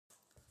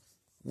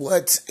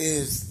What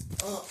is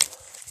up,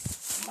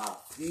 my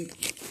people?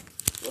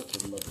 What the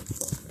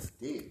motherfucker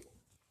deal?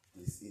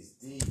 This is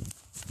the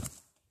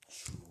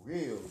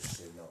Trill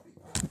Shinobi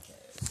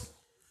Podcast.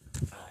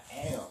 I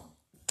am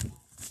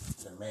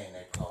the man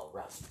they call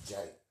Rocky J,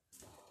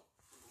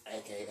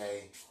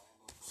 aka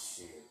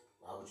shit.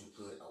 Why would you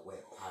put a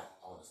wet pot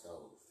on the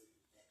stove?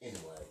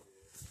 Anyway,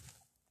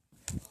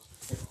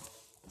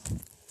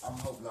 I'm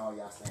hoping all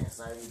y'all staying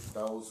safe.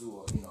 Those who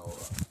are,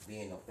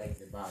 being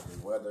affected by the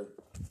weather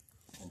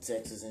in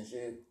Texas and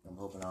shit. I'm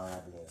hoping all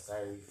y'all being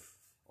safe.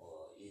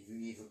 Or if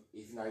you're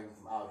not even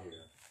from out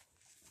here,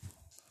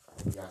 I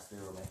hope y'all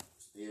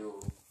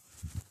still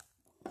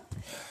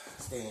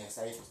staying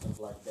safe and stuff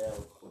like that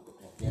with the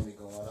pandemic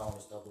going on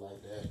and stuff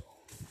like that.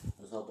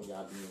 Just hoping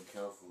y'all being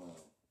careful and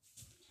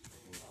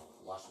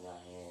washing your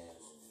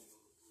hands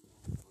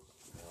and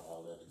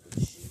all that good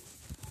shit.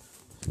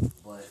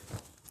 But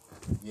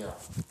yeah,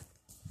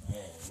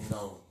 man,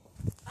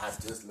 I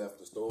just left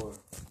the store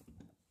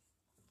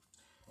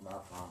and I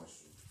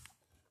promise you,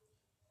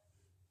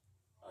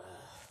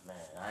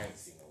 man, I ain't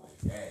seen it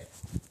like that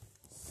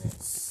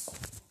since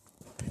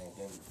the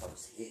pandemic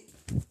first hit.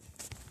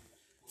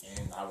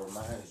 And I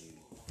remind you,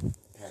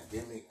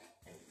 pandemic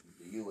in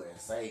the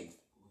USA,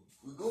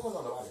 we're going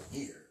on about a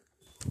year.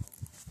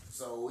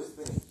 So it's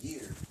been a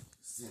year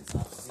since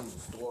I've seen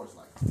stores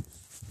like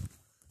this,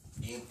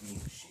 empty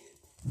and shit.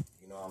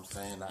 You know what I'm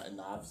saying? And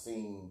I've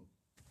seen,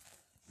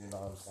 you know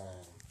what I'm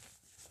saying?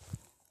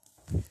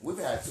 We've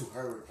had 2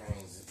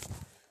 hurricanes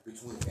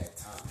between that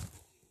time.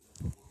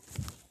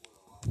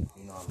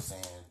 You know what I'm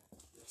saying?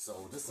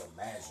 So just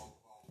imagine.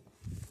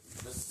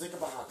 Just think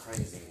about how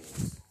crazy it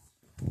is.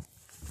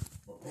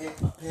 A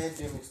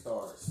pandemic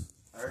starts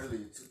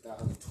early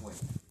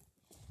 2020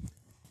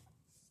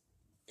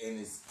 and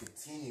it's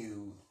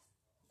continued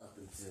up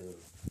until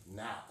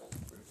now,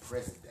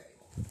 present day.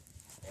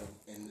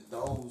 And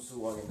those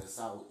who are in the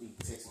southeast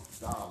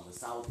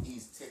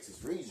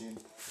Texas region,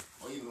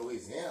 or even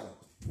Louisiana,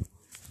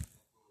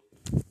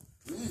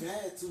 we've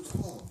had 2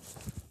 storms,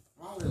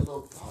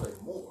 probably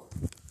more.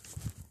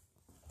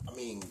 I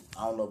mean, I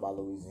don't know about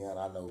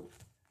Louisiana. I know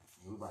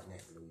we're right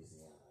next to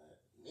Louisiana.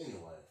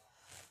 Anyway,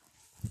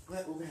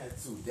 we've had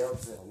 2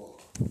 Delta and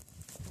Laura. You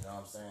know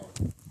what I'm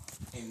saying?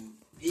 And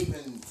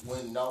even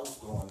when those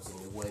storms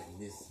and it wasn't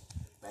this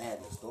bad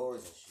in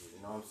stores and shit,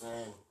 you know what I'm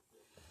saying?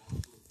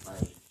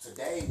 Like,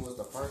 today was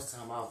the first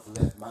time I've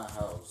left my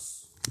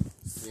house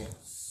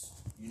since,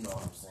 you know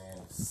what I'm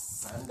saying,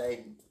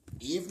 Sunday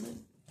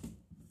evening.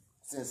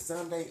 Since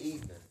Sunday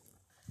evening,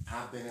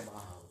 I've been in my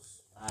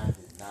house. I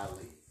did not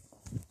leave.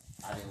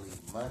 I didn't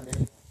leave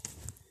Monday.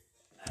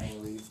 I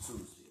ain't leave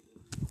Tuesday.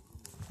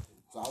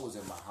 So I was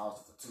in my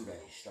house for 2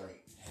 days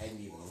straight.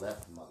 Hadn't even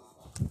left the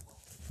motherfucker.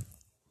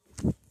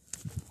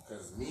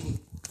 Because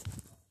me,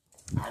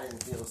 I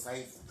didn't feel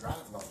safe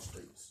driving on the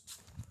streets.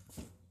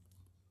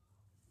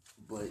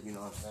 But, you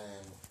know what I'm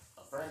saying,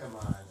 a friend of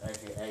mine,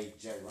 aka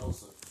Jay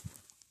Rosa,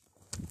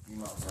 you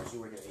know what I'm saying, she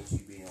worked at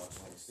HEB on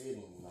 20 City, you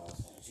know what I'm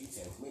saying, she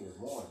texted me this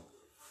morning.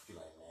 She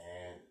like,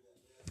 man,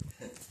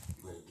 you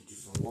better get you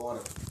some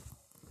water.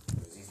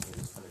 Because these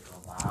niggas finna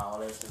come buy all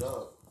that shit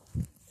up.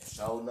 And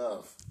sure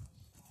enough,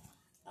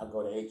 I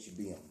go to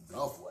HEB on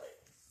Gulfway.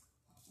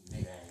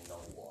 Nigga ain't no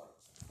water.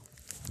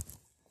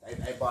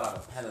 They bought out a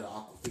pallet of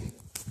Aquafina.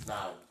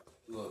 Now,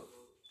 look,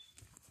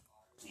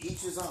 to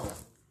each his own.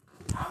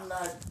 I'm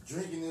not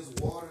drinking this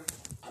water.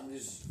 I'm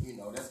just,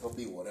 that's gonna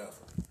be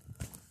whatever.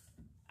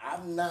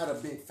 I'm not a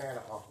big fan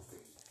of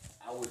Aquafina.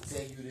 I would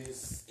tell you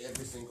this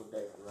every single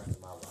day for the rest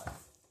of my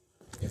life,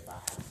 if I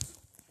have to.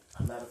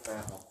 I'm not a fan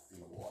of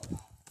Aquafina water.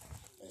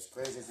 As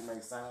crazy as it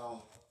may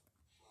sound,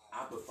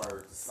 I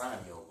prefer the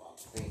Dasani over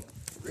Aquafina.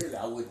 Really,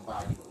 I wouldn't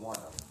buy either one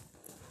of them.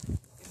 You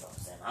know what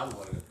I'm saying? I'm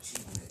one of the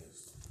cheap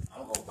niggas.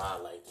 I'm gonna buy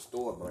like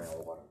store brand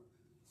water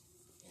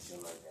and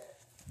shit like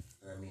that.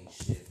 I mean,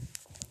 shit.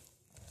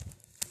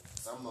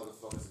 Some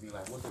motherfuckers be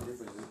like, what's the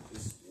difference?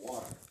 It's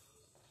water.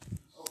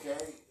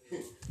 Okay.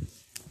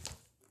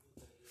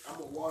 I'm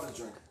a water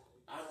drinker.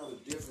 I know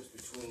the difference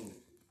between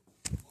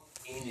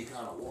any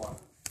kind of water.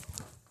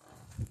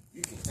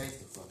 You can taste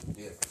the fucking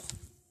difference.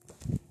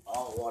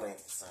 All water ain't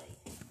the same.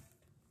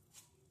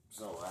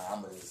 So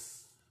I'm gonna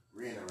just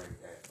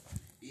reiterate that.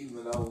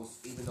 Even those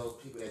people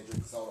that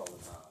drink soda all the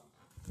time.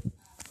 I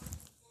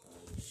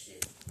mean,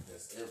 shit.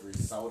 Does every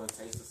soda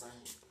taste the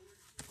same?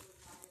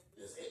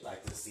 Does it,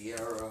 like the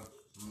Sierra,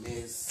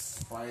 Miss,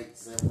 Sprite,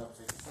 7-Up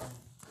taste the same?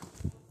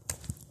 I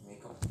mean,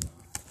 come on.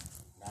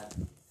 Not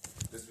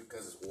just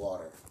because it's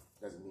water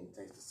doesn't mean it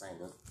tastes the same.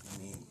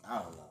 I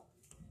don't know.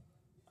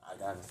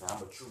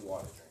 I'm a true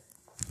water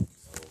drinker.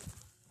 So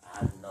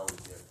I know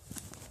that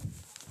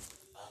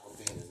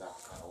Aquafina is not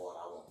the kind of water I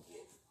want to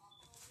get.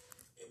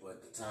 But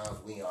the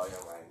times we are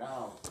in right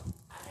now,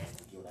 I had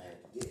to get what I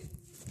had to get.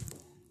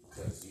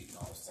 Because, you know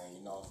what I'm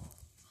saying,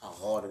 how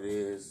hard it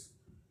is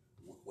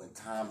when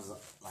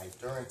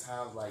during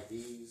times like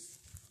these,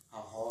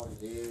 how hard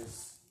it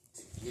is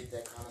to get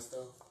that kind of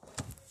stuff.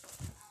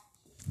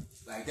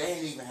 Like, they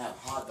ain't even have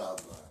hot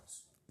dog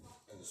buns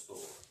in the store.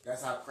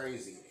 That's how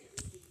crazy it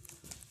is.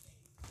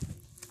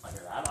 Like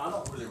I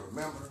don't really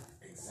remember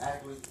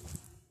exactly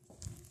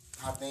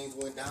how things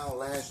went down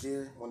last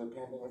year when the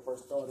pandemic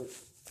first started.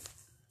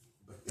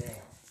 But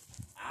damn,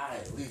 I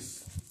at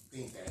least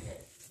think they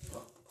had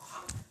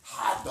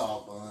hot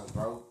dog buns,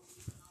 bro.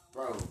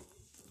 Bro,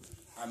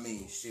 I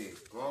mean,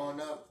 shit. Growing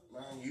up,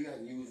 man, you got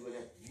to use what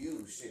you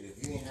use. Shit,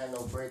 if you ain't had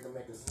no bread to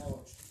make a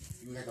sandwich,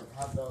 you had them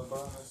hot dog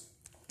buns.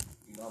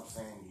 You know what I'm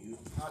saying? You use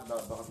hot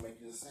dog buns to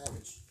make you a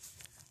sandwich.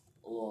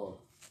 Or,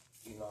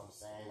 you know what I'm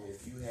saying?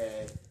 If you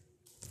had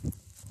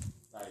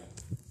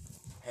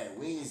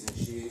weenies and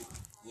shit,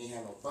 you ain't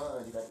had no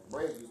buns, you got the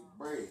bread, use the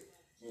bread.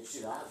 And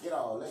shit, I get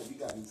all that. You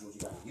got to use what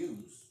you got to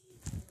use.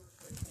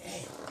 But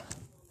damn,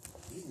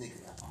 these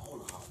niggas got all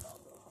the hot dog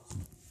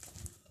buns.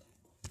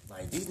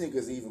 Like, these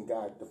niggas even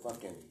got the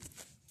fucking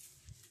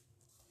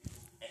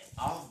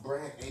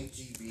off-brand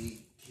HEB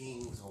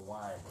King's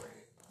Hawaiian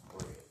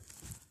bread.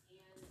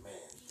 Man,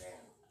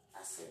 damn.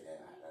 I said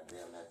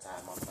that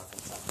time I'm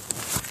fucking talking.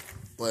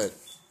 But,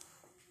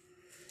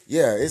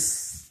 yeah,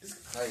 it's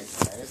crazy,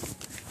 man.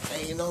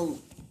 And you know,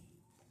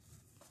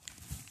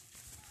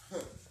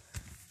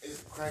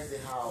 it's crazy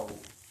how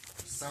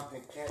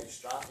something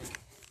catastrophic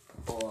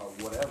or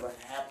whatever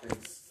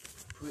happens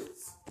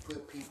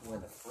put people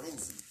in a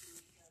frenzy.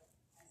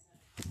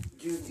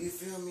 You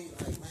feel me?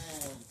 Like,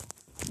 man,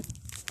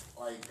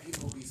 like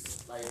people be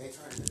like they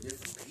turn into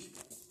different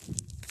people.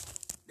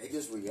 They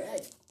just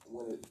react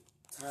when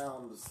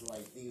times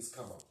like these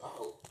come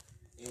about,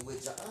 in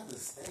which I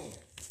understand.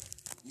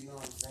 You know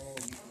what I'm saying?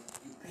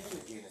 You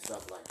panicking and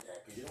stuff like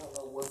that because you don't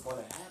know what's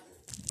gonna happen.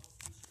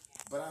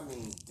 But I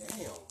mean,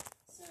 damn,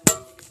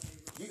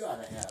 you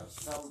gotta have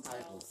some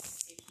type of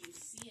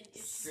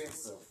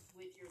sense of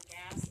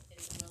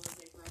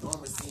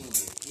normalcy in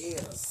your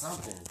head or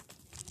something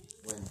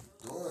when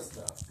doing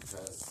stuff,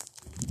 because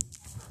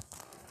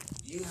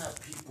you have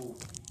people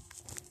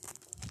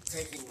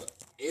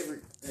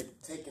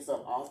taking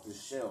stuff off the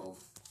shelf,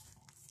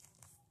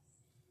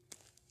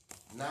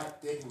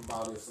 not thinking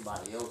about if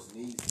somebody else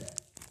needs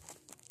that.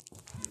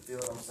 You feel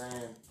what I'm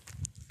saying?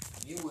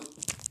 You would,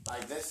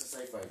 like, let's just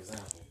say, for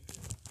example,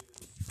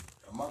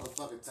 a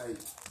motherfucker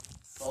take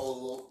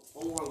four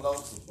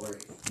loaves of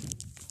bread.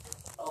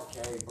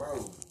 Okay,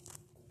 bro.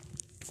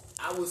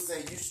 I would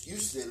say you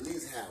should at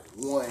least have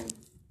one.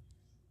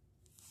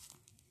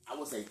 I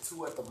would say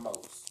two at the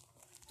most.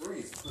 3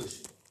 is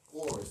pushing.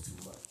 4 is too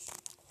much.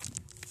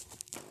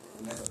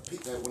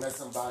 When that's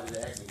somebody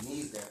that actually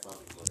needs that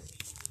fucking bread.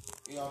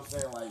 You know what I'm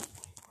saying? Like,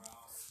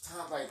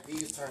 times like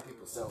these turn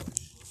people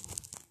selfish.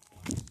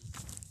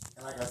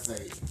 And like I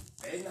say,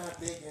 they not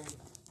thinking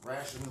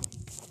rational.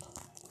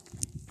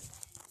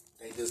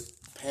 They just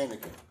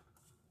panicking.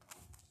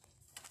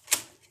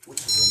 Which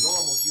is a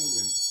normal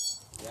human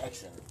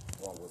reaction,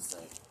 one would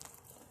say.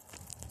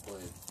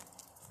 But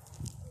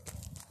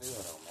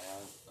still though,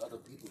 man, other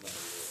people gotta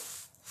live.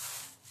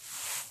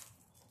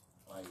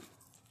 Like,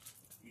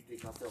 you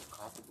think I felt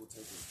comfortable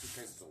taking 2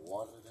 cases of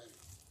water today?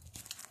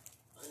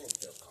 I didn't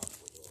feel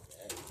comfortable doing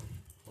that.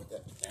 But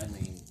that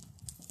means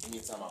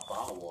anytime I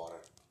buy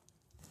water,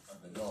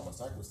 under normal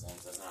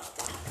circumstances, that's how I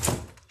buy it.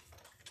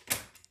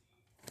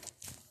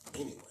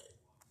 Anyway,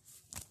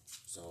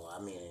 so I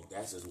mean,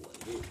 that's just what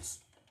it is.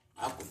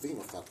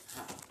 Aquafina fucking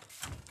hot.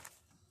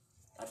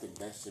 I think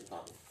that shit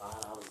probably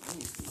 $5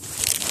 each.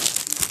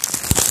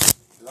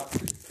 Cause I'm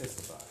pretty pissed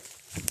about it.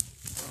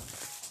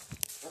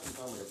 Something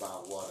told me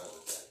about water the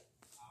other day,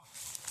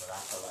 but I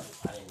felt like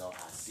I didn't know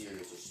how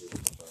serious this shit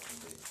was supposed to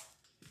be.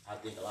 I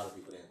think a lot of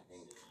people didn't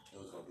think it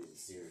was gonna be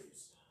this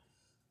serious.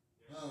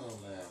 Oh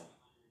man.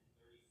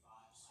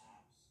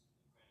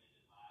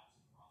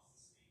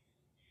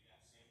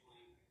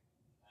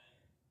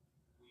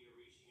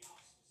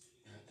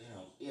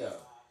 Damn, yeah.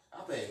 I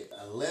paid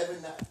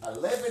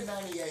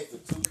 $11.98 for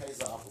 2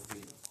 cases of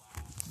Aquafina.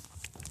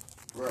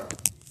 Bruh.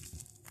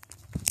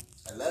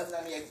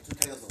 $11.98 for 2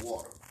 cases of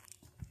water.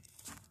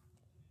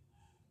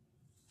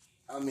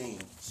 I mean,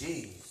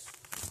 jeez.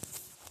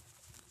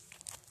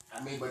 I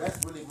mean, but that's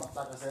really, like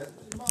I said, that's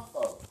really my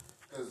fault.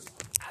 Because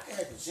I didn't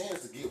have the chance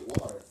to get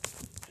water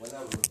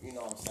whenever, you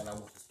know what I'm saying, I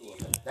went to the store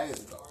days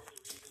ago.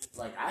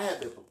 Like, I had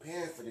been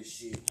preparing for this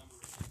shit,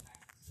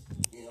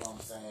 you know what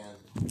I'm saying,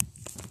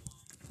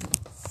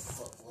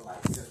 for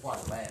like, since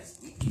probably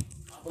last week,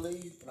 I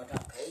believe, when I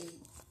got paid.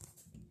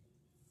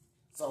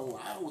 So,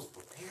 I was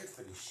prepared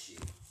for this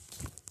shit.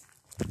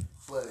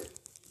 But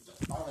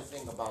the only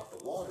thing about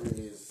the water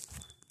is,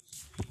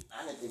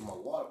 I didn't think my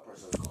water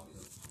pressure was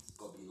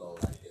gonna be low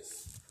like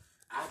this.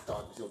 I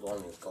thought this was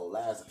only gonna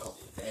last a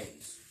couple of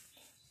days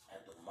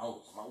at the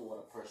most. My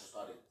water pressure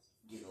started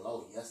getting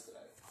low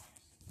yesterday.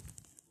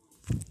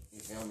 You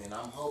feel me? And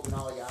I'm hoping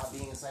all y'all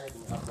being safe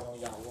and I'm throwing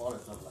y'all water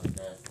and stuff like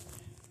that.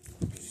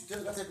 Because you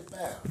still gotta take a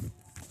bath.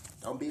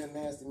 Don't be a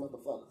nasty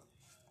motherfucker.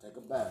 Take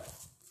a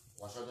bath.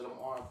 Wash under them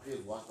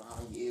armpits, wash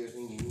behind your ears,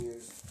 in your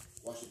ears,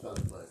 wash your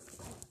belly button.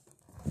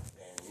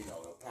 And, you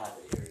know, the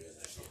private areas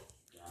and shit.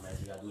 Yeah, I mean,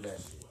 you gotta do that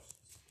shit.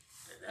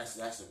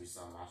 That should be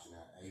something I should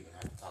not even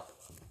have to talk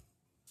about.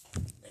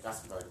 They got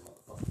some dirty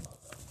motherfuckers out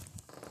there.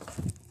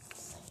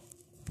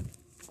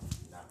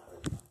 Not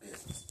really my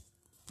business.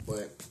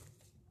 But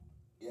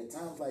in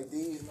times like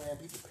these, man,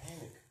 people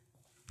panic.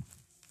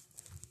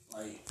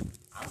 Like,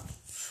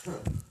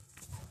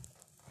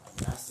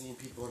 I seen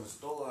people in the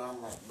store,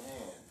 I'm like, man,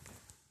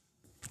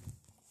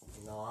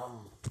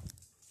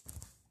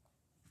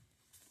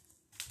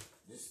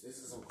 this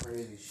is some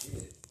crazy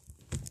shit.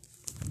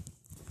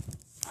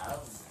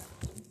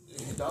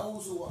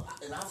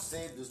 I've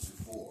said this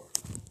before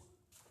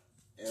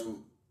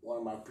in one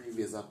of my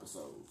previous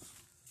episodes,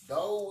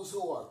 those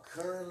who are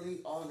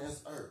currently on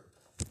this earth,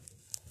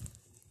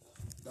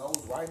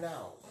 those right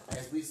now,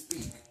 as we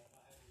speak,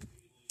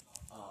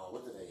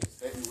 what today is?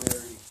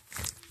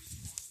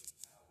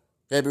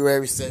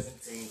 February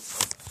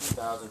 17th,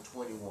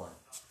 2021.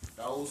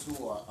 Those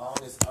who are on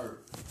this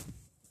earth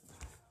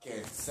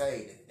can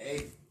say that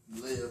they've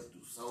lived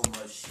through so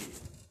much shit.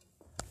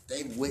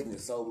 They've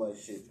witnessed so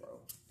much shit, bro.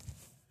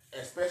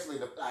 Especially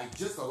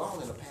just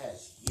alone in the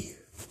past year.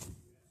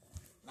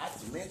 Not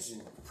to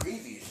mention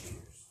previous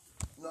years.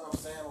 You know what I'm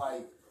saying?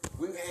 Like,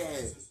 we've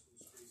had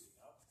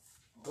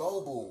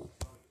global,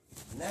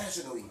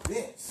 national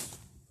events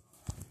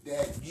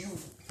that you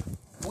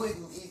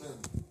wouldn't even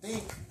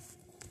think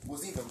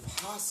was even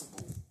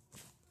possible.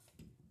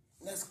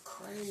 And that's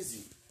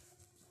crazy.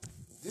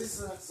 This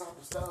is the type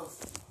of stuff.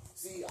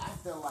 See, I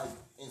feel like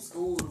in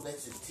school they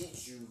should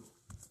teach you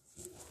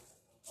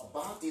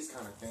about these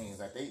kind of things.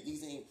 Like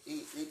these ain't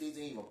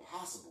even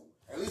possible.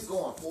 At least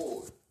going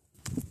forward.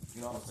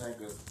 You know what I'm saying?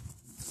 Because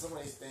some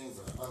of these things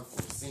are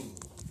unforeseen.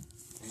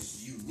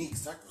 It's unique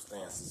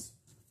circumstances.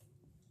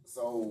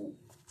 So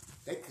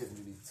they couldn't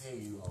really tell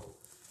you, oh,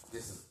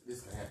 this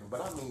can happen.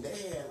 But I mean, they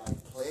had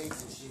like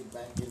plagues and shit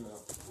back in the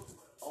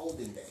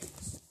olden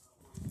days.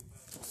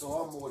 So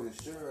I'm more than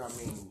sure. I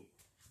mean,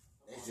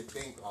 they should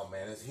think, oh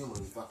man, it's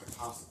humanly fucking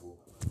possible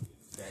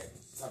that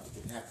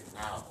something can happen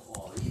now,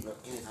 or even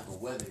any type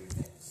of weather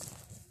events.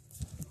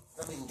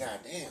 I mean,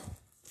 goddamn.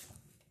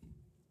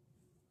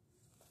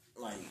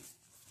 Like,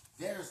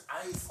 there's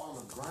ice on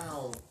the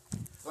ground.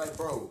 Like,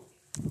 bro,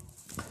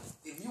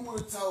 if you would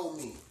have told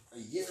me a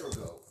year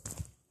ago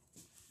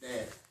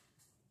that,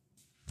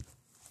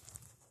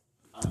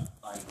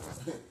 like,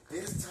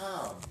 this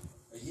time,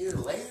 a year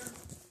later,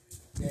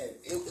 that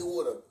it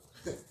would have,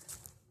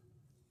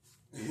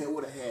 it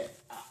would have had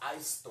an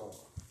ice storm,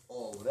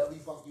 or whatever you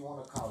fuck you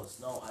want to call it,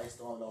 snow, ice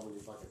storm, don't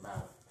really fucking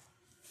matter.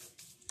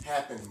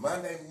 Happened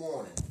Monday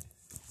morning,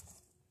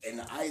 and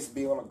the ice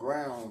be on the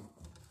ground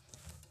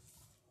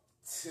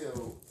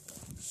till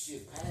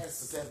shit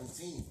past the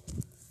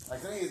 17th.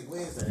 Like, today is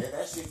Wednesday.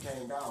 That shit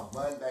came down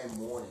Monday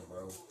morning,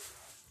 bro.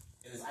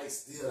 And this ice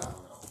still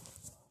down though.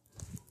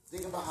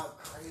 Think about how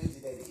crazy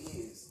that it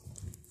is.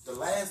 The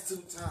last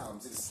 2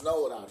 times it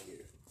snowed out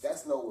here, that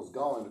snow was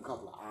gone in a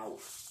couple of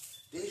hours.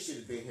 This shit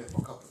has been here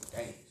for a couple of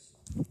days.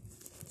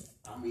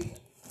 I mean,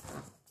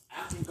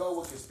 I can go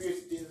with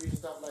conspiracy theories and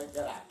stuff like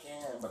that. I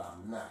can, but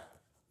I'm not.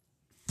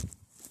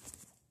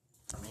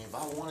 I mean, if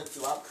I wanted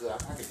to, I could.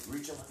 I could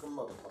reach him like a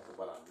motherfucker,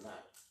 but I'm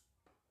not.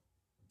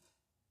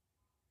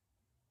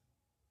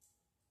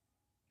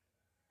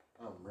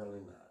 I'm really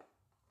not.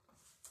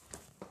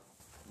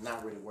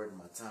 Not really worth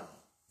my time.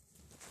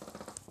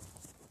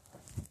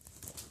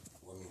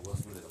 I mean,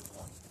 what's really the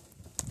point?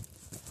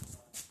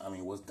 I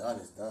mean, what's done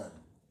is done.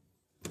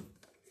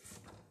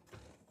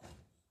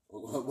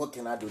 What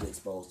can I do to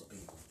expose the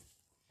people?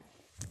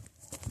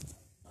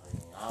 I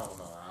mean, I don't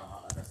know.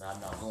 Like I said,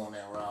 I'm not going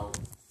that route.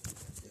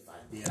 If I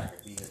did, I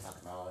could be here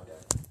talking all day.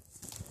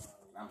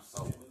 I'm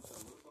sober.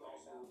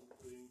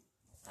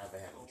 I haven't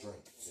had a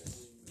drink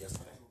since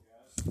yesterday.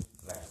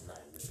 Last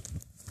night, really.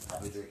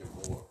 I've been drinking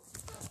more.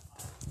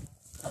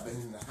 I've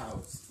been in the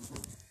house.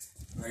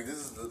 Like, this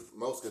is the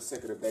most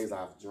consecutive days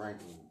I've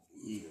drank in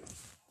years.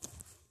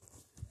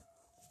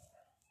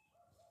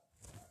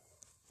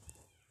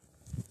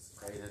 It's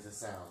crazy as it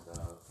sounds,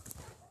 dog.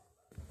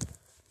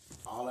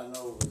 All I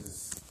know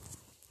is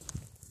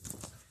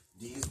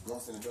these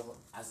once in a while.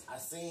 I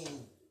seen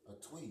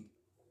a tweet,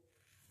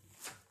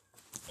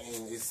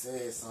 and it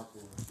said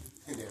something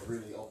that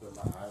really opened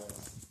my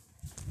eyes.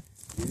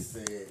 It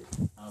said,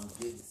 I'm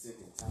getting sick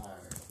and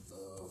tired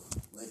of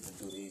living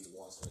through these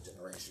once in a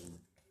generation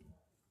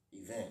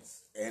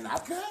events. And I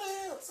kind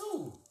of am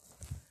too.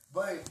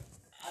 But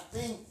I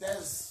think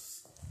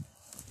that's,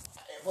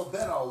 for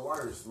better or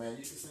worse, man, you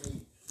can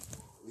say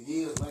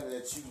years later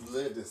that you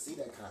lived to see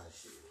that kind of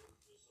shit.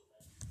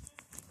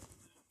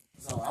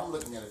 So I'm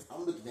looking at it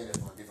from a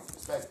different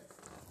perspective.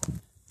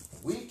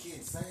 We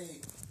can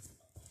say,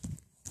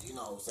 you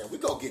know what I'm saying, we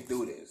gonna get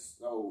through this.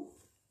 So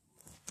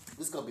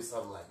this gonna be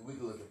something like we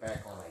can look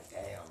back on like,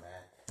 damn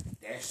man,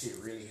 that shit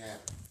really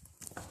happened.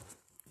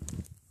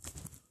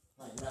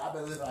 Like, man, I've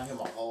been living out here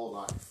my whole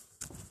life.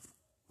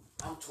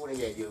 I'm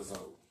 28 years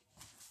old.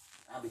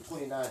 I'll be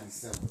 29 in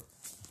December.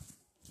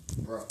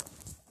 Bro,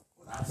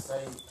 when I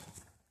say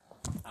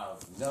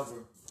I've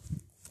never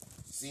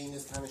seen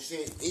this kind of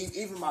shit,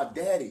 even my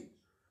daddy,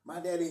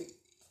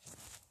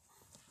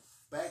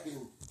 back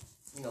in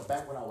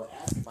back when I would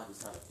ask about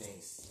these kind of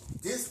things,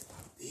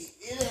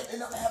 it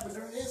never happened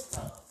during this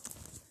time.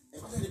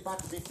 And my daddy about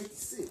to be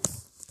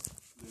 56.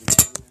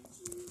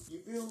 You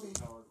feel me?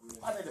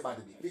 My daddy about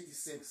to be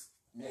 56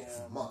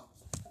 next month.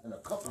 In a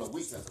couple of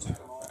weeks, as a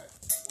matter of fact.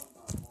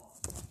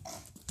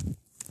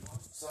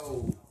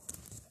 So,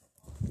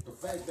 the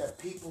fact that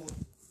people,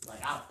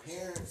 like our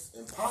parents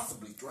and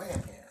possibly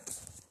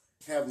grandparents,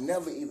 have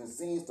never even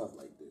seen stuff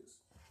like this.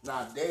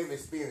 Now, they've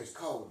experienced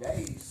cold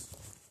days.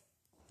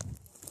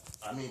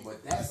 I mean,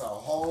 but that's a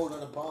whole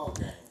other ball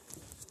game.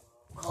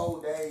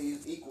 Cold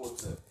days equal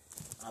to,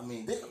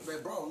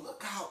 bro,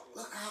 look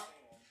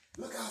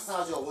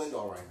outside your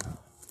window right now.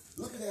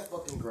 Look at that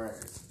fucking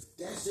grass.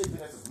 That shit been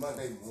there since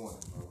Monday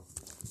morning, bro.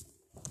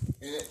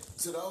 And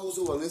to those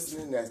who are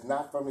listening that's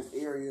not from this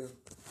area,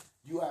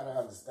 you gotta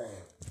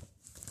understand.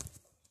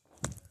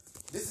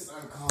 This is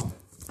uncommon.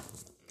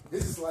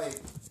 This is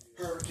like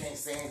Hurricane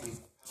Sandy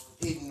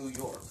hitting New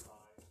York.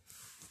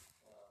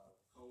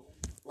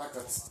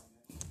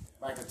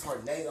 Like a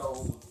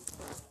tornado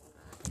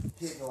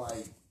hitting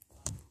like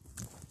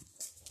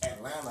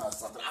Atlanta or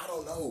something. I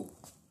don't know.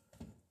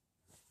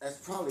 That's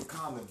probably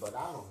common, but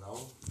I don't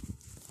know.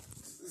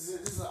 This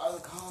is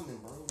uncommon,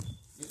 bro.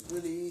 It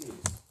really is.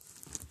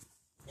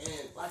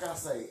 And like I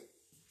say,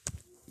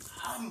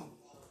 I'm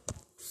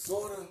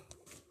sort of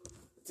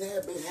to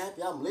have been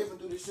happy I'm living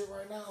through this shit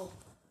right now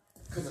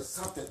because it's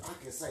something I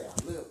can say I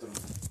lived through.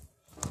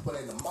 But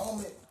in the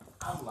moment,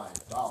 I'm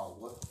like,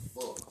 dog, what the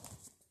fuck?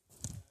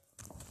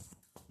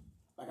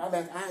 Like,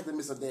 I had to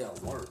miss a day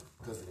of work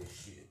because of this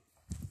shit.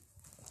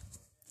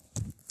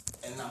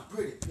 And I'm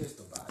pretty pissed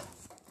about it.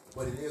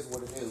 But it is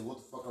what it is. What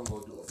the fuck I'm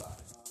going to do about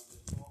it?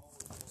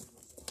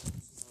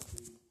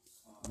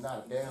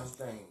 Not a damn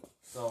thing.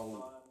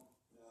 So,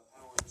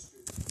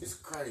 it's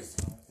crazy.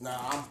 Now,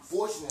 I'm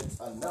fortunate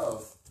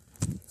enough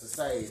to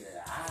say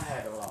that I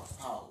haven't lost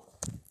power.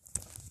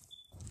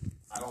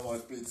 I don't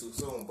want to speak too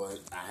soon, but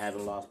I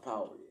haven't lost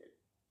power yet.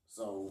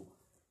 So,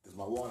 is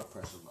my water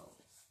pressure low?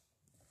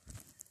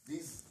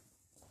 These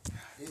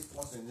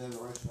once in a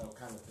generational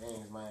kind of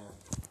things, man.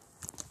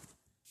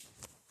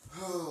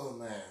 Oh,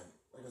 man.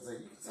 Like I say,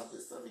 some of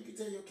this stuff you can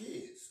tell your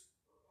kids.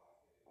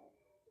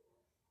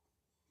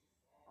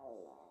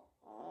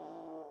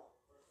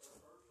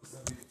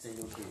 Stuff you can tell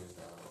your kids,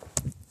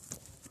 dog.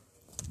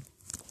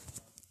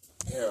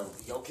 Hell,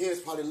 your kids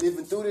probably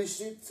living through this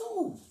shit,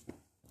 too.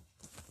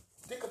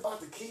 Think about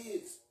the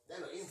kids that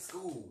are in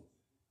school.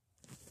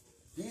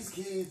 These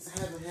kids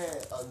haven't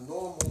had a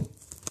normal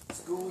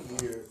school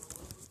year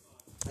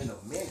in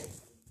a minute.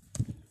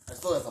 As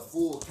far as a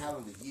full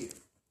calendar year.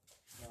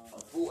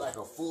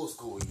 A full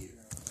school year.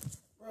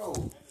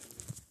 Bro,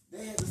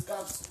 they had to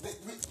stop.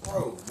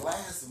 Bro,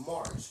 last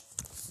March,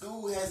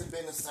 school hasn't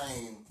been the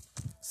same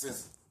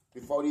since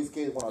before these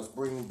kids went on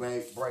spring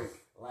break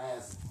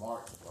last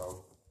March,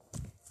 bro.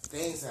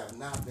 Things have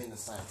not been the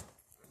same.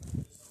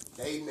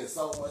 They missed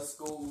so much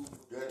school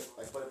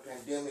for the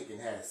pandemic and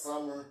had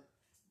summer.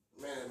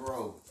 Man,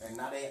 bro, and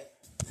now they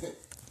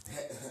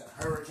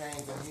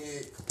hurricanes are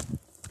hit.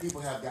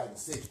 People have gotten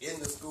sick in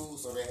the school,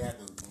 so they had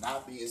to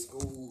not be in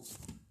school.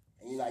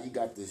 And you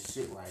got this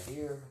shit right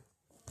here.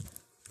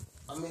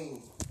 I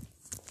mean,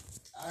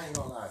 I ain't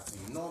gonna lie to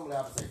you. Normally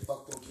I would say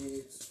fuck them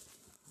kids,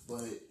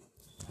 but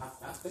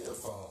I feel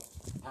for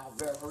them. I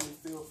very really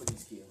feel for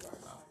these kids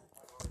right now.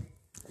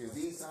 Because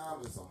these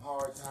times are some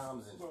hard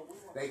times, and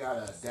they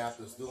gotta adapt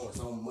us doing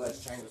so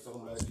much, changing so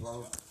much,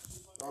 bro.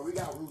 Bro, we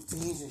got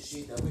routines and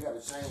shit that we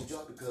gotta change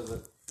up because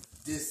of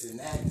this and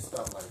that and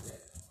stuff like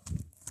that.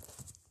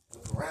 The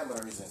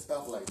parameters and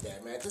stuff like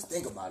that, man. Just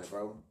think about it,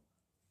 bro.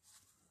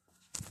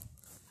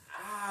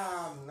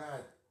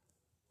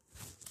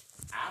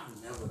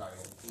 I've never done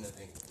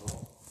anything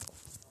wrong.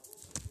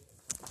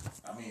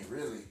 I mean,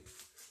 really,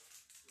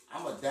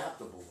 I'm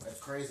adaptable, as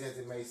crazy as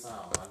it may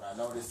sound. I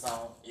know this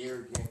sounds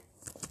arrogant,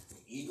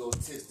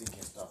 egotistic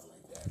and stuff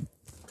like that.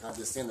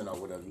 Condescending or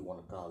whatever you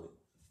want to call it.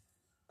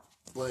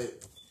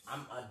 But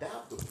I'm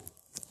adaptable.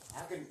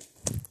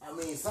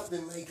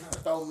 Something may kind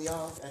of throw me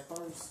off at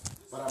first,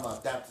 but I'm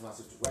adapt to my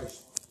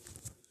situation.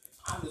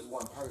 I'm just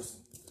one person.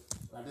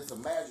 Now just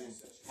imagine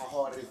how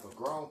hard it is for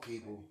grown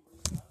people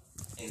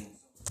and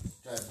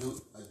try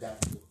to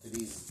adapt to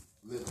these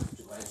little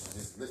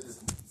situations.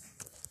 This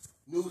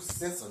new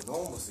sense of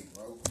normalcy,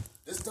 bro.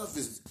 This stuff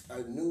is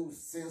a new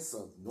sense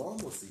of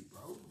normalcy,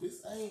 bro.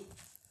 This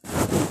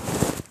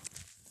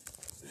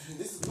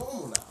is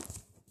normal now.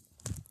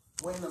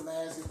 Wearing a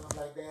mask and stuff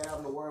like that,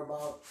 having to worry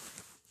about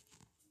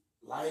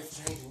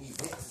life-changing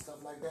events and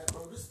stuff like that,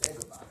 bro. Just think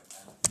about it,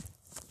 man.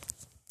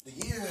 The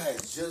year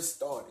has just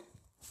started.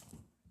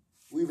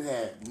 We've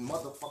had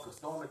motherfuckers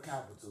storm the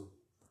Capitol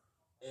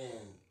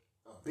and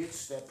a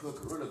bitch that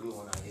put Gorilla Glue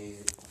on our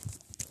head.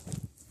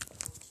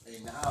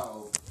 And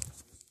now,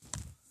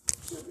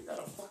 shit, we got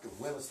a fucking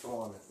weather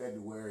storm in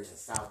February in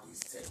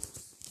Southeast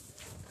Texas.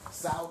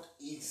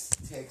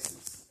 Southeast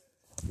Texas.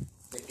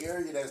 The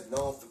area that's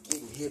known for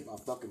getting hit by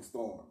fucking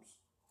storms.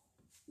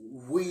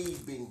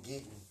 We've been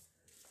getting,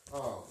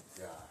 oh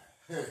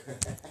God.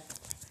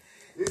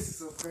 This is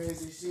some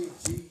crazy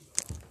shit, G.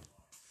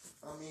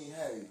 I mean,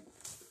 hey,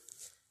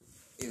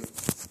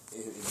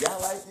 if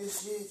y'all like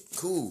this shit,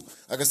 cool.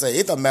 Like I say,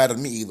 it don't matter to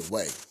me either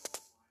way.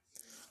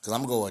 Cause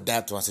I'm gonna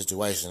adapt to my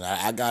situation.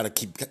 I gotta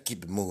keep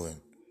it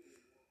moving.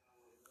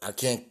 I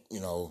can't,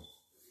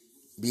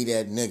 be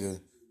that nigga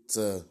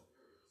to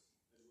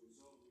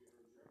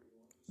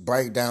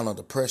break down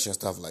under pressure and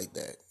stuff like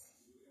that.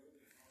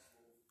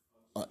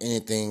 Or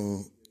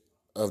anything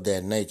of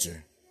that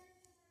nature.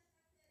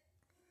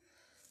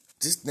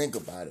 Just think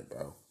about it,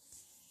 bro.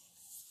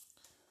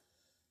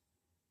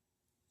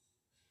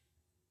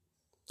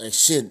 Like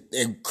shit,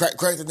 and crack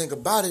to think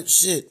about it,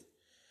 shit.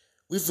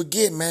 We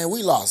forget, man,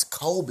 we lost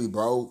Kobe,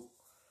 bro.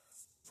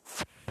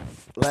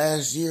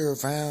 Last year,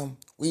 fam.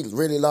 We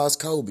really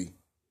lost Kobe.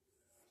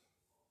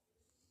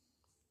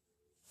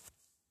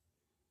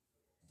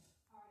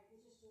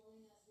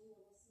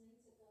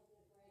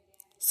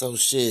 So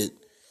shit,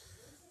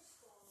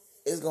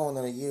 it's going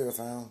on a year,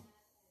 fam.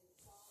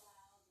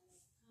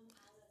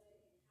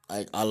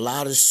 Like a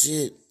lot of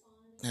shit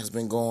has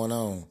been going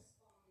on.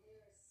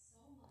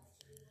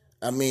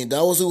 I mean,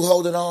 those who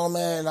holding on,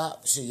 man,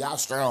 shit, y'all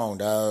strong,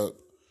 dog.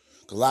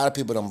 A lot of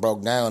people done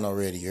broke down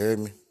already, you heard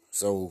me?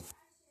 So,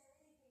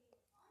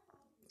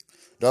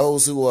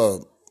 those who are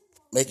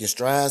making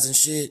strides and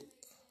shit,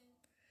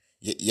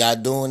 y'all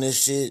doing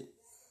this shit,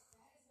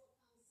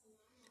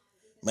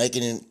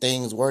 making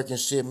things work and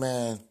shit,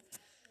 man.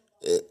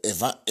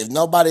 If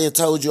nobody had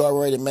told you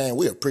already, man,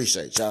 we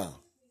appreciate y'all.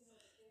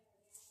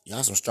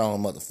 Y'all some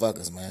strong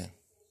motherfuckers, man.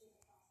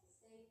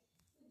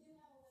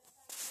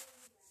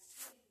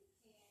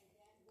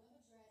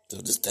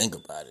 So just think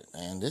about it,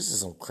 man. This is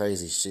some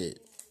crazy shit.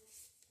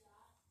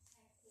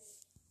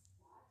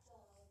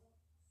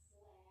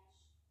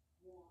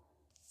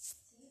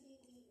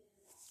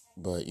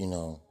 But,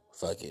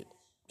 fuck it.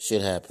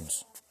 Shit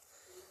happens.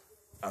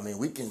 I mean,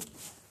 we can,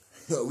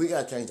 we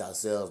gotta change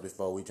ourselves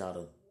before we try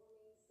to,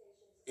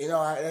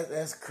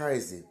 that's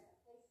crazy.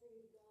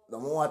 The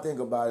more I think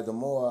about it, the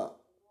more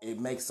it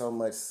makes so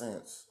much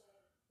sense.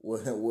 I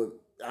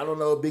don't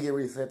know if Biggie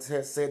really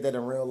said that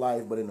in real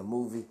life, but in the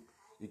movie,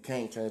 you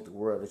can't change the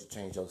world, but you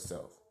change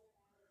yourself.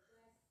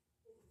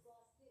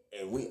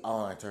 And we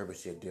all interpret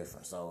shit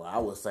different. So I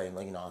would say,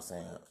 like, what I'm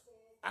saying,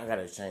 I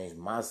gotta change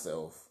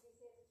myself,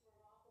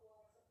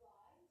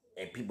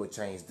 and people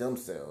change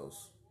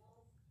themselves.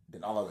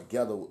 Then all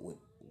together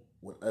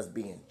with us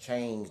being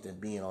changed and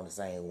being on the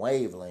same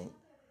wavelength,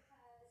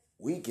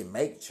 we can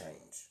make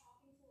change.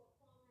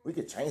 We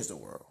can change the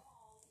world.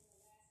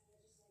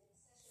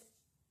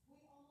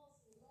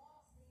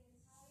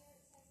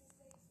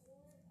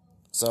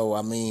 So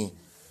I mean,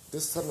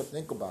 this is something to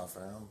think about,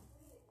 fam.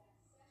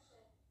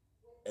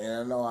 And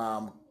I know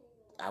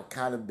I've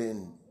kind of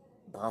been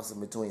bouncing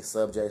between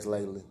subjects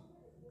lately.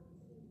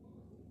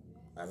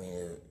 I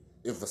mean,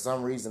 if for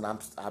some reason I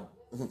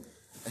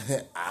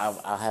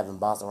haven't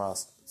bounced around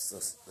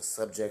the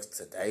subjects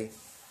today,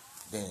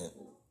 then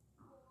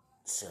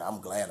shit,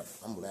 I'm glad.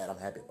 I'm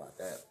happy about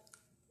that.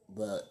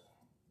 But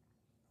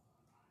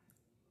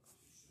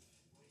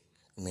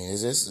I mean,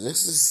 this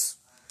is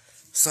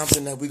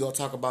something that we gonna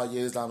talk about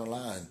years down the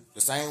line.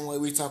 The same way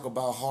we talk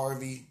about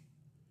Harvey,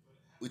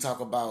 we talk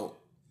about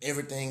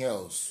everything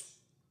else.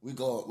 We're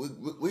going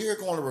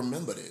to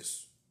remember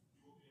this.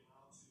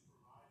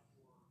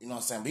 You know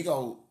what I'm saying? We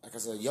go, like I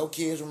said, your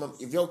kids remember.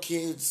 If your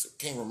kids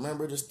can't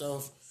remember this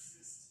stuff,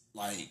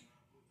 like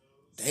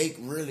they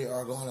really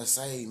are going to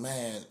say,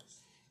 man,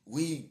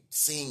 we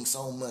seen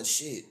so much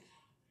shit,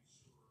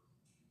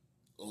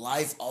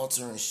 life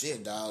altering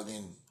shit, dog.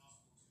 And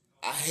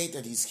I hate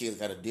that these kids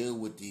got to deal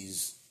with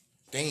these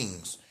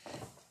things.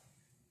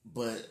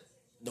 But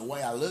the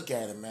way I look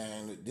at it,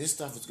 man, this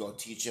stuff is going to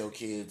teach your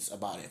kids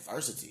about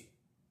adversity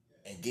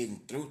and getting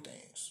through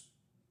things,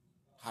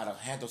 how to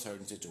handle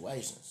certain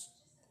situations.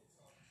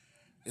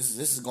 This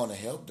is going to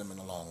help them in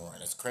the long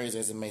run. As crazy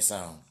as it may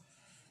sound,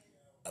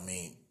 I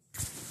mean,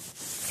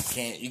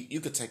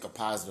 you could take a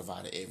positive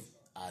out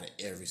of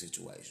every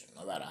situation,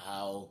 no matter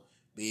how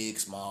big,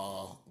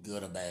 small,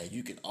 good or bad.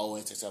 You can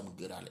always take something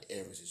good out of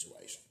every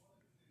situation,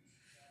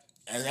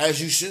 and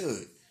as you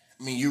should.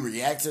 I mean, you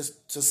react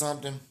to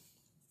something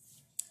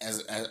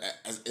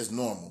as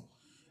normal,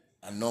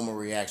 a normal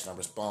reaction, a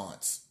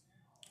response,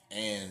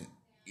 and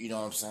you know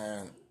what I'm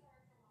saying.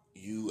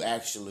 You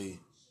actually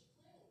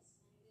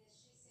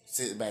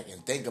sit back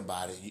and think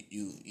about it.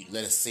 You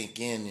let it sink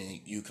in, and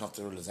you come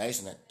to the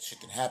realization that shit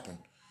can happen.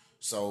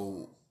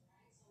 So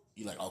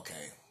you're like,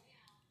 okay,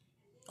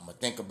 I'm gonna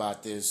think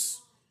about this,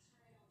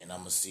 and I'm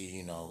gonna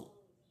see,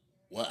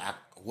 what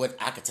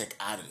I could take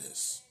out of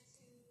this.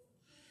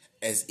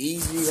 As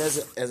easy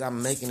as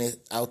I'm making it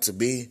out to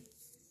be,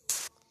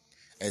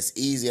 as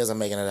easy as I'm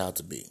making it out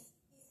to be,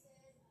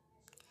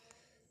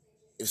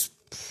 it's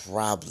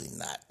probably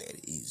not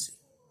that easy.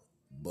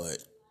 But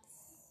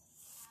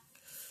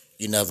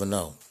you never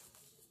know.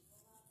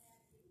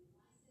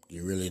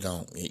 You really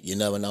don't. You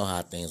never know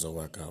how things will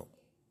work out.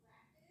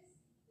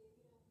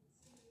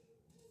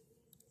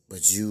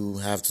 But you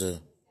have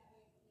to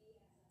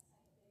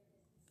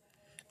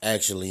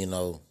actually,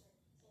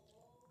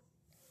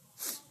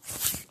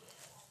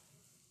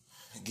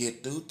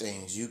 get through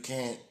things. You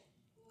can't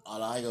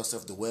allow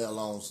yourself to dwell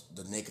on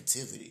the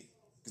negativity.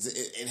 Because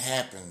it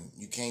happened.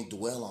 You can't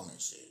dwell on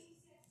that shit.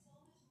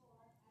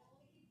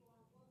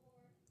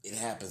 It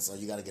happens, so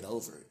you got to get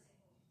over it.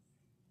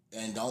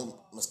 And don't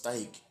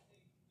mistake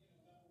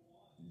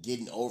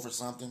getting over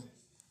something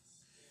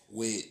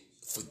with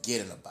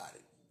forgetting about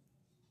it.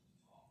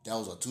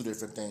 Those are two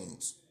different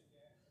things.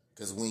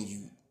 Because when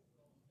you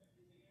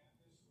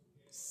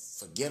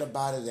forget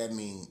about it, that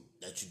means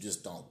that you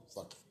just don't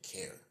fucking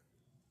care.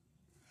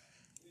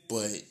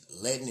 But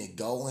letting it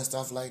go and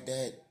stuff like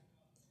that,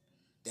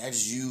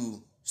 that's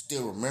you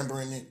still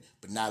remembering it,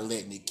 but not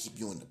letting it keep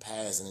you in the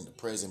past and in the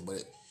present,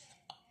 but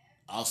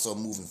also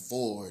moving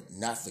forward,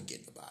 not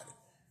forgetting about it.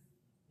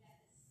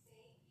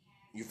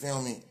 You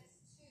feel me?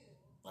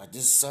 Like,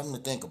 this is something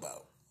to think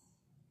about.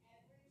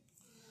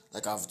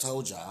 Like I've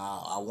told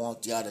y'all, I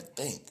want y'all to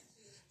think.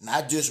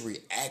 Not just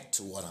react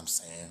to what I'm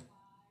saying.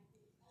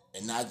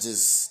 And not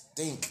just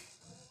think.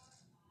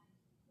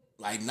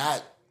 Like,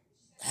 not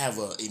have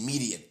an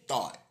immediate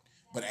thought,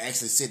 but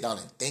actually sit down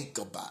and think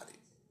about it.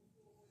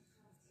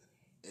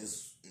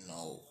 Is,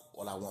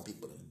 what I want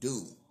people to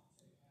do.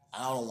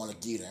 I don't want to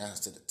give you the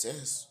answer to the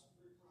test.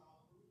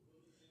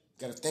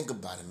 You gotta think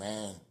about it,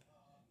 man.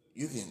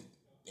 You can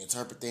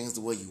interpret things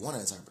the way you want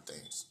to interpret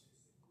things.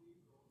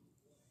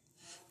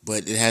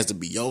 But it has to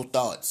be your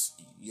thoughts,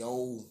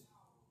 your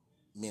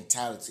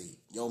mentality,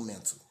 your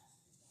mental,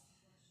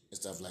 and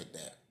stuff like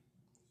that.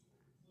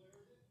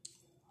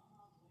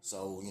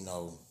 So,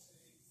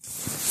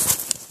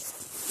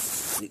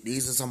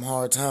 these are some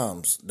hard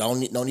times. Don't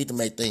need to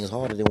make things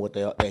harder than what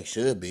they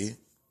should be.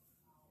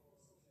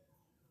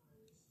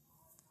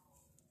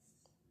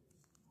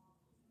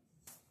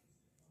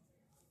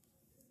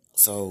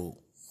 So,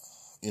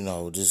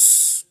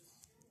 just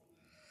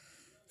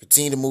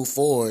continue to move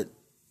forward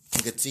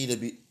and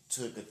continue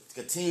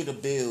to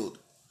build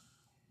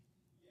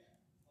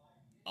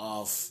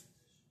off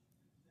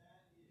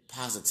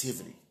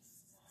positivity.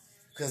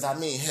 Because, I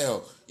mean,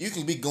 hell, you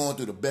can be going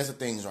through the best of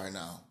things right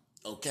now.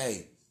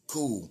 Okay,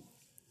 cool.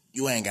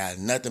 You ain't got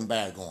nothing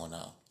bad going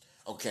on.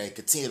 Okay,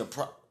 continue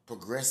to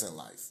progress in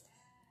life.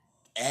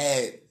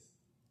 Add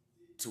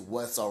to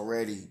what's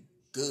already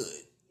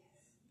good.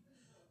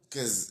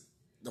 Because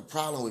the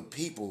problem with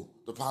people,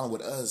 the problem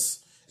with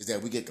us, is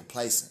that we get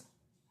complacent.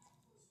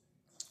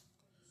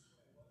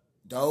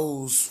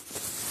 Those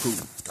who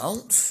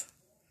don't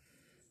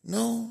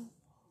know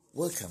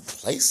what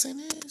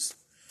complacent is,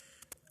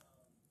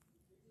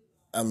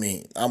 I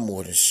mean, I'm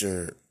more than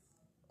sure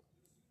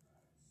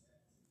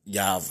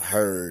y'all have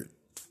heard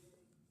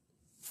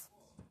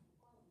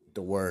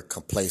the word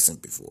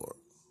complacent before.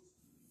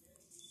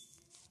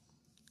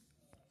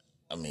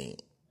 I mean,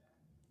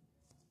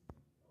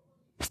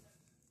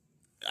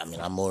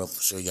 I'm more than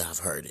sure y'all have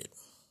heard it.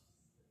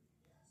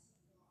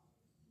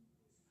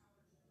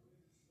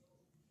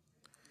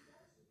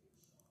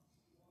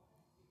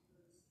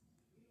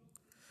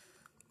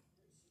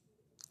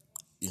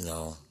 You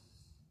know,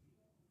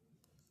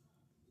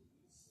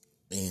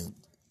 I mean,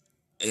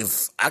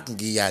 if I can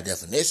give y'all a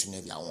definition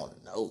if y'all want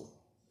to know.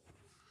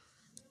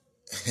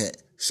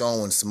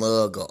 Showing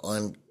smug or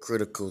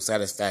uncritical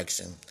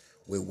satisfaction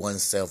with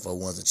oneself or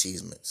one's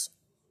achievements.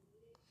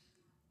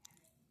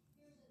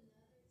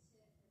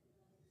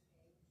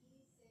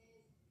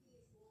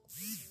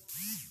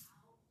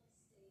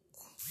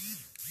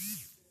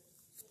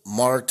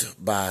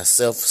 Marked by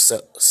self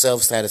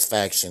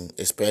satisfaction,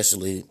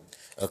 especially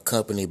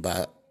accompanied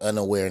by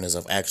unawareness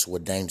of actual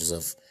dangers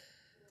of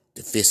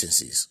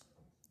deficiencies.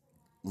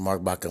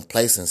 Marked by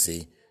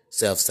complacency,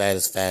 self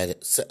satisfied,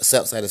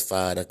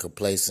 a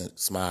complacent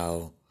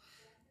smile,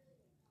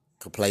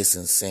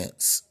 complacent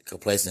sense,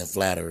 complacent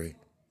flattery,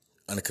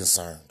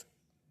 unconcerned.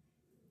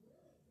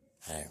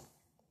 Hey,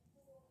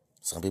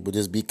 some people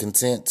just be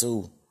content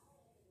too.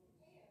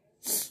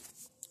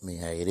 I mean,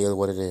 hey, it is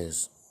what it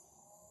is.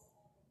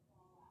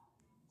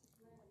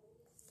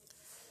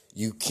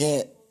 You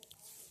can't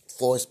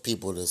force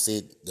people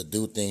to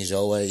do things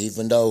your way,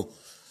 even though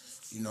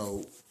you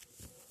know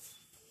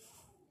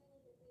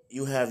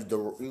you have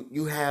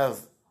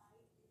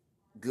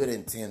good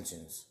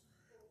intentions,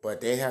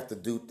 but they have to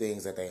do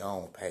things at their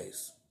own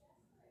pace.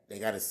 They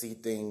got to see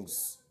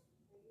things.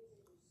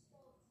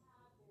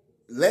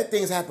 Let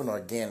things happen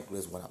organically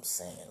is what I'm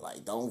saying.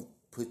 Like, don't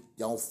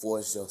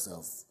force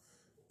yourself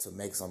to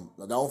make some.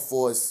 Don't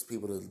force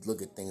people to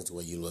look at things the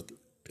way you look at it.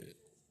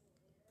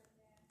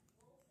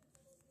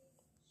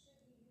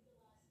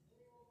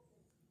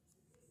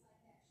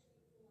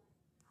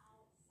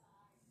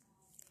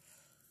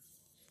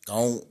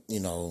 Don't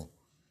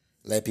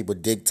let people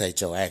dictate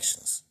your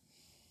actions.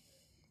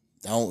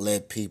 Don't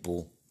let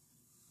people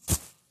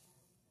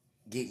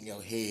get in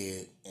your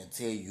head and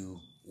tell you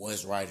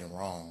what's right and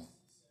wrong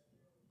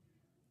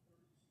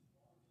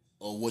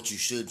or what you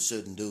should and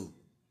shouldn't do.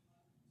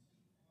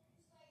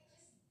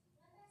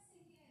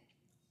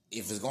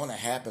 If it's going to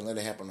happen, let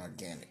it happen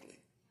organically.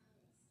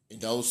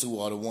 And those who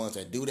are the ones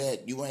that do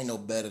that, you ain't no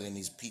better than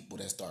these people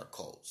that start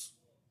cults.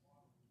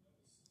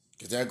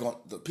 Because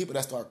the people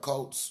that start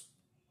cults,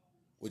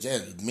 which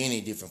there's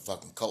many different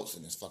fucking cults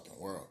in this fucking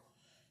world,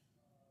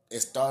 it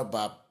started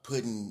by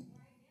putting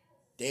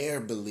their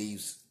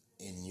beliefs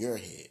in your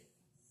head.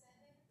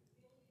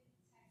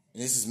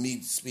 And this is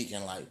me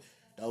speaking like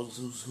those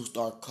who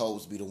start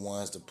cults be the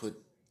ones to put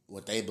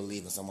what they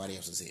believe in somebody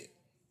else's head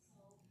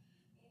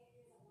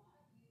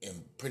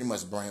and pretty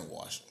much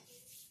brainwash them.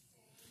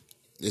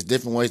 There's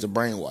different ways to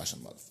brainwash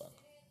them, motherfucker.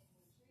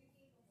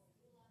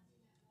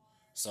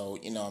 So,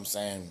 you know what I'm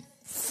saying?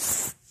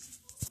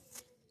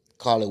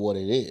 Call it what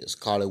it is.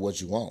 Call it what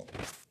you want.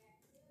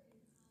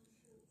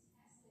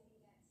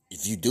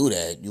 If you do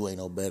that, you ain't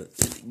no better.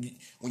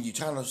 When you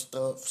trying to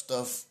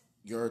stuff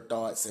your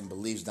thoughts and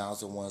beliefs down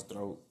someone's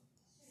throat,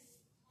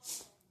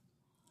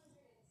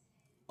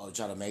 or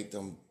try to make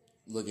them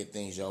look at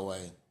things your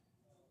way,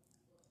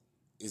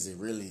 is it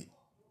really?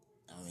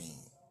 I mean,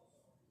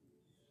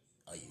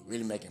 are you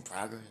really making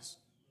progress?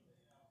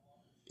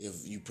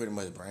 If you pretty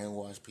much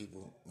brainwash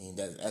people, I mean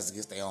that's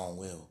against their own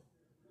will.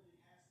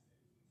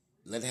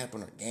 Let it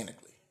happen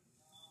organically.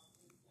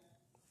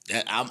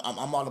 I'm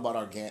all about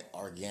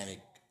organic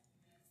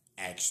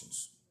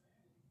actions.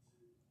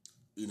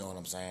 You know what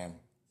I'm saying?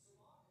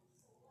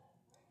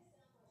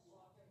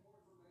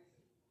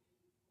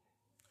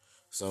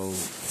 So,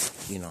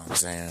 you know what I'm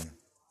saying?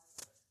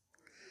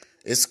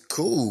 It's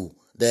cool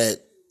that,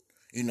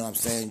 you know what I'm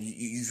saying,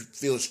 you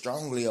feel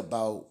strongly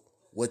about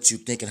what you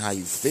think and how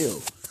you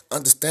feel.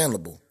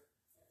 Understandable.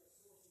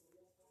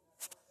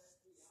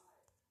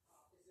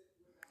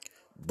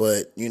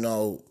 But, you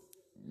don't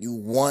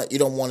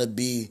want to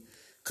be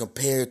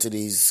compared to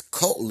these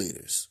cult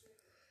leaders.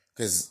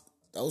 Because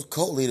those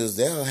cult leaders,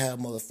 they'll have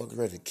motherfuckers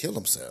ready to kill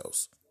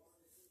themselves.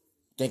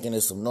 Thinking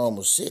it's some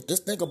normal shit.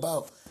 Just think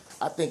about,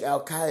 I think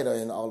Al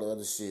Qaeda and all the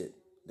other shit,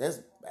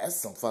 that's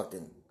some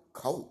fucking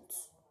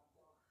cults.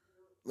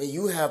 I mean,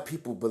 you have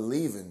people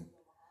believing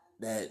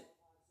that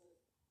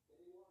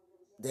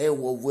they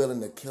were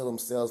willing to kill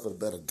themselves for the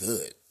better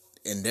good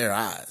in their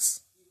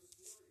eyes.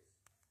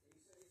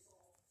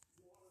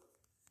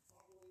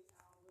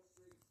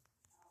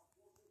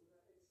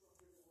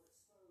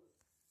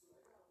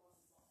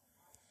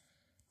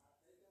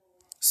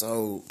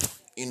 So,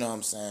 you know what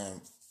I'm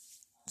saying?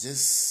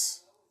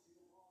 Just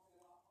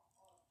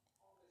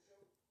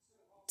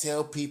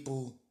tell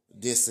people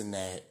this and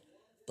that,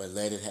 but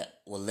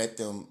let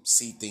them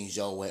see things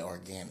your way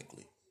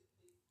organically.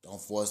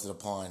 Don't force it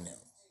upon them.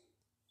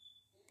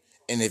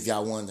 And if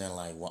y'all wondering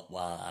like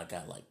why I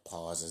got like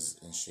pauses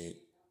and shit,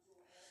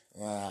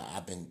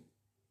 I've been,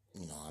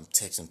 I'm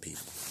texting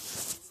people.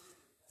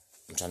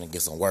 I'm trying to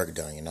get some work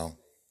done.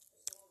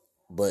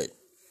 But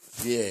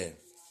yeah,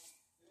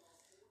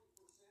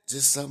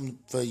 just something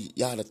for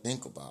y'all to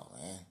think about,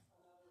 man.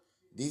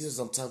 These are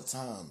some tough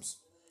times,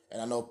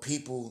 and I know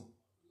people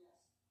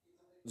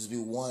just be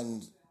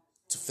wanting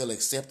to feel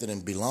accepted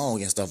and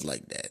belong and stuff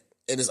like that.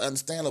 And it's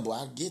understandable.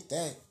 I get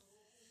that,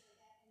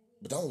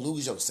 but don't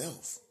lose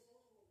yourself.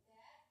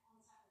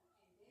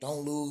 Don't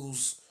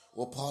lose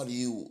what part of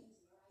you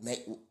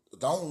make.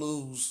 Don't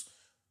lose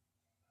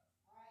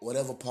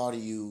whatever part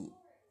of you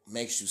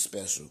makes you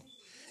special.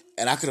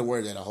 And I could have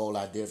worded that a whole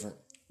lot different,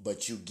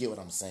 but you get what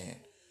I'm saying.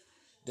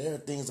 There are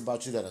things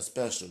about you that are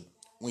special.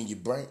 When you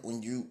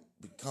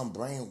become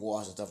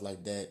brainwashed and stuff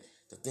like that,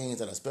 the things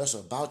that are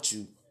special about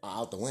you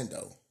are out the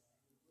window.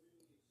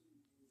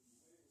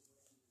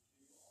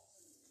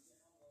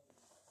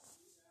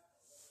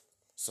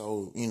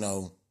 So,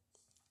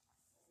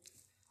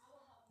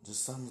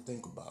 just something to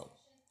think about.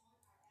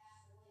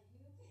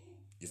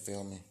 You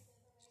feel me?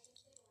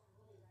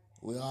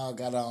 We all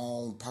got our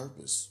own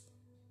purpose.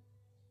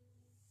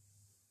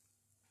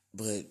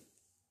 But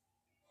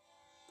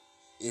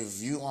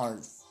if you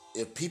aren't,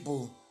 if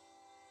people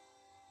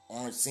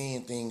aren't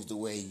seeing things the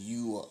way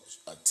you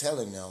are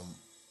telling them,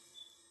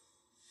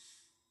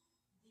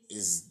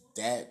 is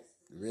that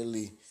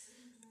really,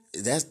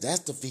 that's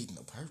defeating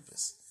the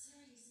purpose.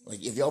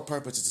 Like if your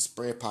purpose is to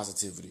spread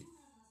positivity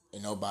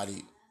and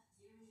nobody,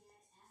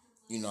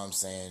 you know what I'm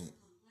saying,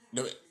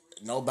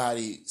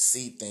 nobody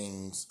see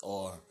things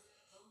or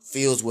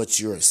feels what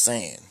you're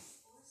saying.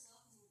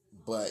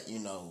 But,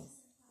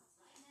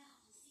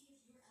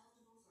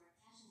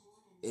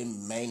 it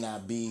may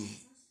not be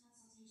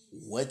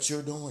what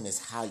you're doing, it's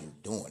how you're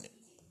doing it.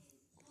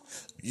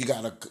 You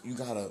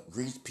gotta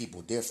reach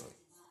people different.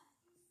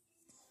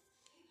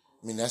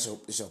 I mean,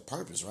 it's your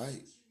purpose,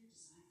 right?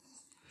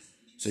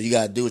 So you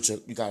gotta do what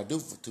you gotta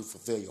do to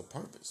fulfill your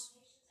purpose.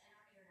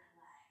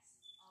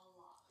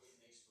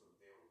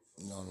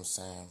 You know what I'm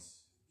saying?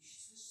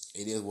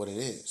 It is what it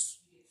is.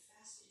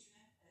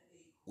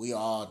 We are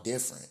all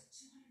different.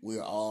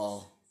 We're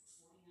all.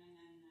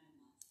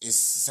 It's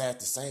sad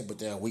to say, but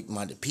there are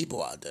weak-minded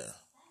people out there,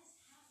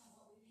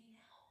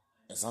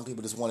 and some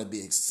people just want to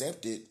be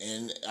accepted.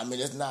 And I mean,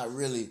 it's not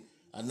really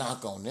a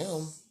knock on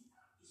them,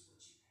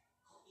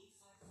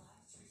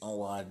 on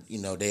why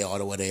they are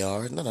the way they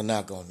are. It's not a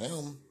knock on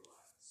them.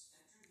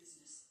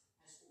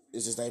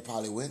 It's just they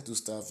probably went through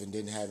stuff and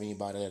didn't have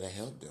anybody that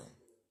helped them,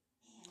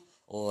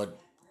 or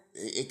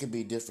it could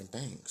be different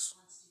things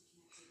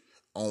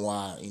on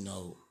why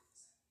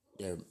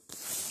they're.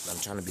 I'm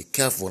trying to be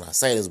careful when I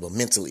say this, but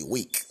mentally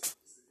weak.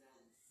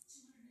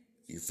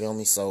 You feel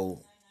me?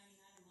 So,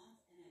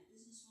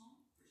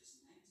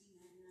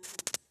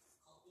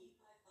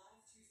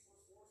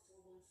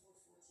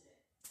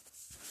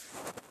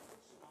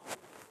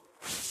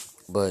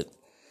 but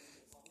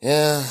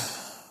yeah,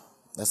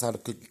 that's how the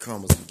cookie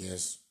crumbles, I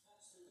guess.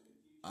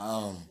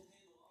 Um,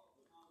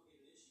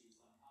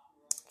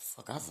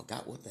 fuck, I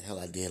forgot what the hell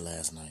I did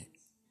last night.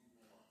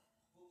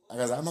 I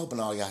guess I'm hoping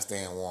all y'all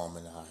staying warm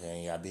and out here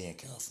and y'all being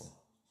careful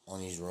on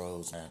these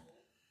roads, man.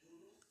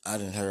 I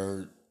didn't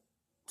heard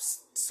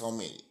so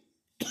many,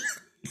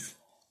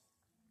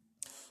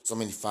 so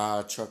many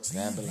fire trucks and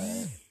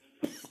ambulance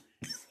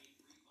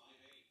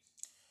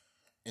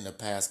in the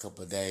past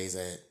couple of days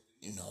that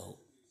you know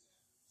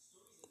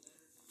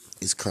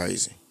it's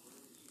crazy.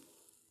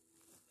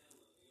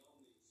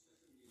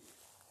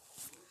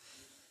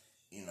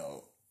 You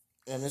know,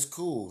 and it's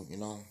cool.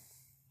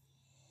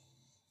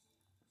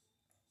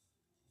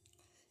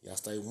 Y'all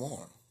stay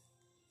warm.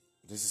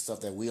 This is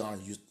stuff that we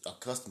aren't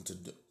accustomed to,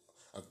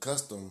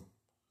 accustomed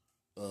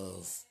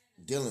of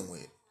dealing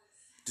with.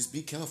 Just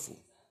be careful.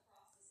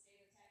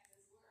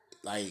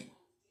 Like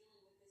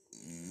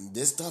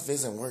this stuff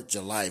isn't worth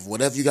your life.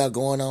 Whatever you got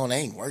going on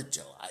ain't worth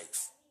your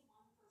life.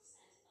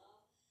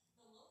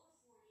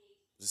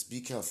 Just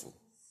be careful.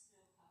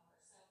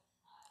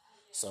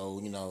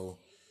 So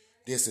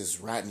this is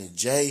Rodney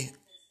J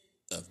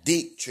of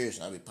Deep Trish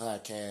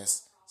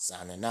Podcast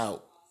signing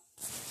out.